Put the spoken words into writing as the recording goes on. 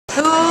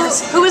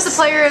Who was the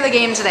player of the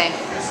game today?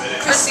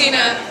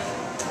 Christina.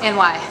 And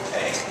why?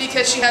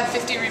 Because she had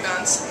 50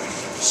 rebounds.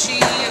 She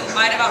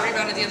might have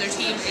out-rebounded the other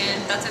team,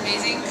 and that's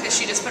amazing because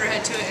she just put her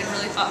head to it and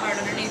really fought hard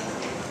underneath.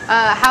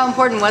 How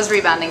important was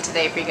rebounding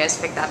today for you guys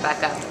to pick that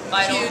back up?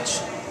 Vital. Huge.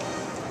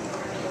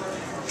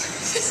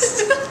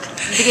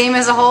 The game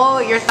as a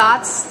whole, your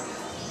thoughts?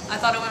 I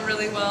thought it went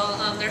really well.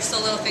 There's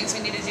still little things we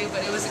need to do,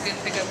 but it was a good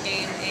pickup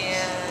game,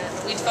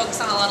 and we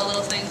focused on a lot of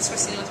little things.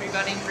 Christina with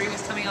rebounding, Bree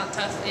was coming out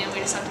tough, and we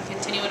just have to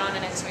continue it on to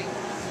next week.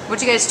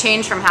 What'd you guys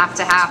change from half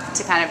to half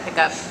to kind of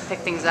pick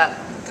things up?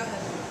 Go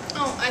ahead.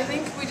 Oh, I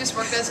think we just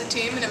worked as a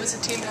team, and it was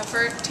a team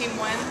effort, team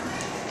win,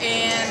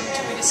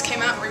 and we just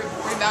came out and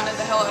rebounded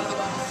the hell out of the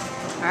ball.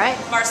 All right.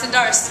 Mars and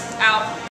Darce, out.